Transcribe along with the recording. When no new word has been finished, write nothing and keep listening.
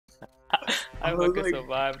I was fucking like,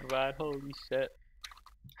 survived, man. Holy shit.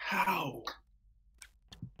 how?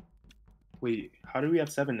 Wait, how do we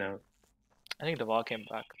have 7 now? I think the ball came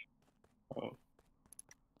back. Oh.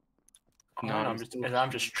 I No, don't know, I'm still.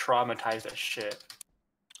 I'm just traumatized as shit.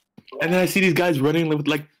 And then I see these guys running with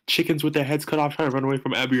like chickens with their heads cut off, trying to run away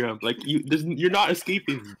from Abiram. Like you're not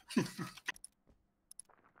escaping.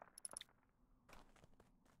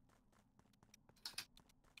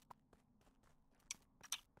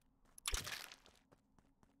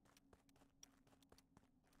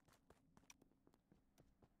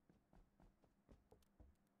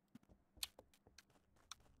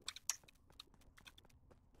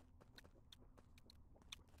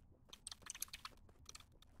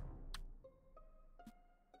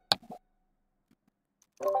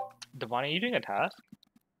 Dhvani, are you doing a task?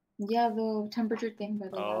 Yeah, the temperature thing by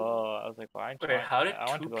the way. Oh, I was like, why? Wait, how did I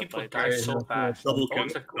want to two go people like die this. so fast? Double kill.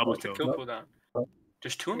 What's the Double kill kill. cooldown? Nope.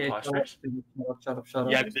 There's two Hey, imposters. Shut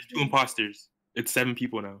up. Yeah, there's 2 imposters. It's 7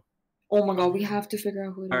 people now. Oh my god, we have to figure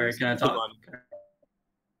out who it Alright, is. can I talk?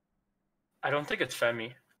 I don't think it's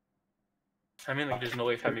Femi. I mean, like, there's no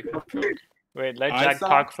way Femi could have killed. Wait, let I Jack saw-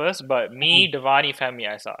 talk first. But me, Dhvani, Femi,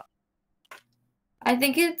 I saw. I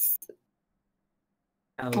think it's.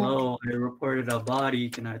 Hello, I reported a body.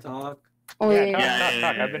 Can I talk? Oh yeah, yeah, talk, yeah. talk, yeah,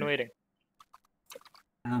 talk. yeah, I've been yeah. waiting.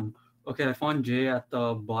 Okay, I found Jay at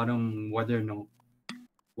the bottom weather note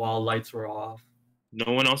while lights were off.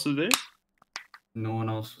 No one else is there. No one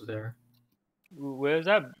else was there. Where is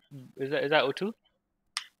that? Is that O2?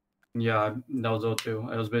 Yeah, that was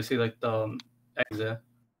O2. It was basically like the exit.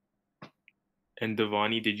 And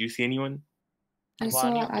Devani, did you see anyone? I saw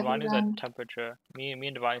Dhvani's Abiram. at temperature. Me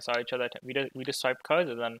and Dhvani saw each other. We just swiped cards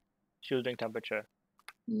and then she was doing temperature.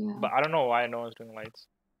 Yeah. But I don't know why no one's doing lights.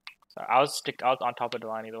 So I was on top of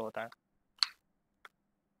Dhvani the whole time.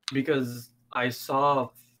 Because I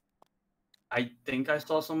think I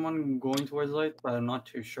saw someone going towards light, but I'm not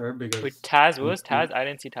too sure because Wait, Taz, where's Taz? I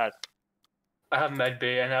didn't see Taz. I have med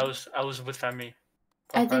bay, and I was with Femi.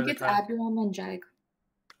 I think it's Abiram and Jag.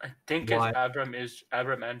 I think Why? it's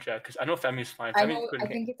Abram and Jack, because I know Femi's fine. I Femi know. I couldn't.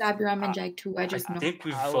 think it's Abiram and Jag too. I just I know. think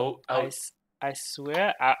we I, vote I, out. s- I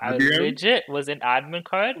swear, I Abiram? legit was an admin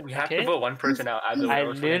card. We have okay? to vote one person out. Either way, I or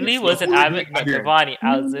else we're literally gonna was get an No, admin. No, Abiram. Dhvani,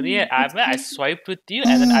 I was literally an No, admin. I swiped with you,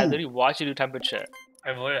 and then I literally watched you do temperature.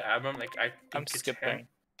 I voted Abram. Like I think I'm it's skipping. him.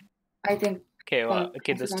 I think. Okay, well, Fuck,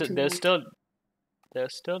 okay. I forgot to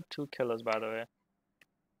There's still 2 killers, by the way.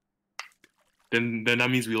 Then that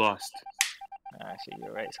means we lost. Actually,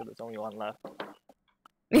 you're right. So there's only 1 left.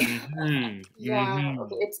 Mhm, Yeah. mhm.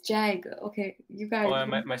 Okay, it's Jag. Okay, you guys. Oh,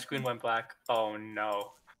 and my screen went black. Oh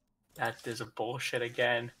no, that is a bullshit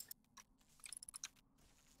again.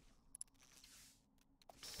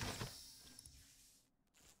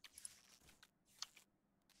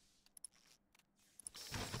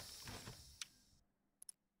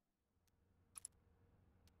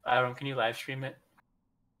 Abram, can you live stream it?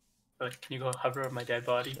 Like, can you go hover over my dead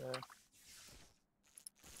body? Sure.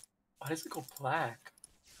 Why does it go black?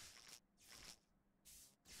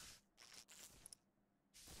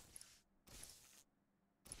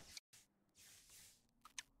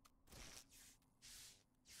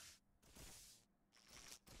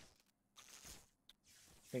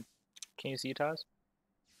 Can you see Taz?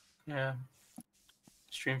 Yeah.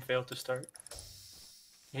 Stream failed to start.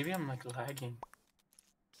 Maybe I'm like lagging.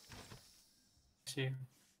 See.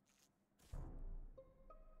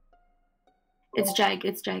 It's Jag.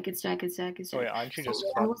 It's Jag. It's Jag. It's Jag. It's Oh Jag. wait, aren't you just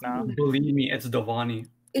I fucked now? wasn't- believe me, it's Devani.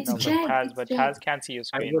 It's No, Jag. but it's Jag. Taz can't see your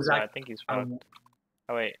screen, was so I act- think he's Um, fucked.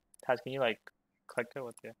 Oh wait, Taz, can you like click it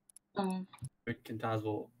with you? Can Taz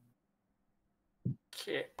vote?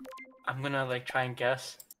 Okay. I'm gonna like try and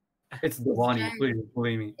guess. It's Devani, Jag. please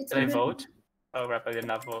believe me. It's Did I Abiram. vote? Oh crap, I did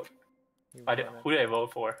not vote. You I did, voted. who did I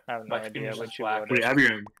vote for? I have no My screen idea was what just you black. voted. Wait,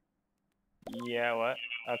 Abiram, Yeah, what?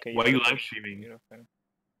 Okay. why are you voted for live streaming? Beautiful.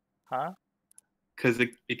 Huh? Because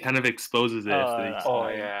it kind of exposes it. after they- Oh,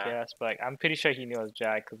 I yeah. guess, but like, I'm pretty sure he knew it was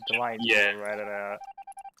Jack because Dhvani Yeah. right at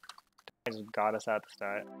just got us at the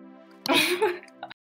start.